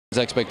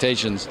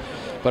expectations,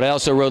 but I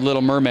also rode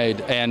Little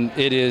Mermaid, and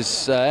it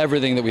is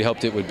everything that we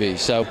hoped it would be.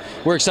 So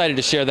we're excited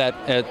to share that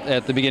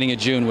at the beginning of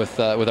June with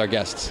our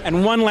guests.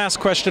 And one last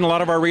question a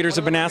lot of our readers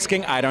have been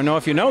asking, I don't know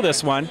if you know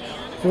this one,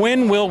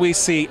 when will we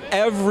see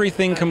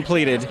everything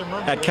completed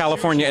at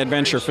California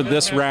Adventure for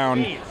this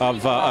round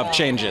of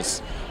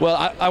changes?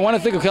 Well, I want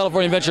to think of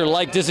California Adventure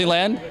like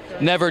Disneyland,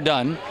 never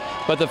done.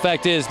 But the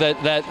fact is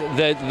that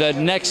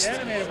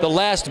the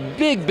last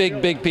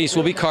big piece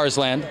will be Cars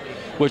Land,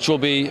 which will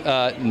be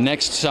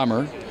next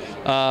summer.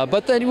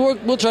 But then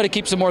we'll try to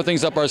keep some more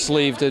things up our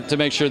sleeve to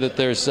make sure that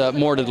there's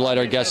more to delight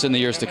our guests in the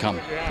years to come.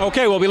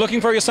 Okay, we'll be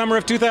looking for you summer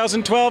of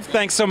 2012.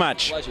 Thanks so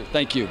much. Pleasure.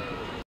 Thank you.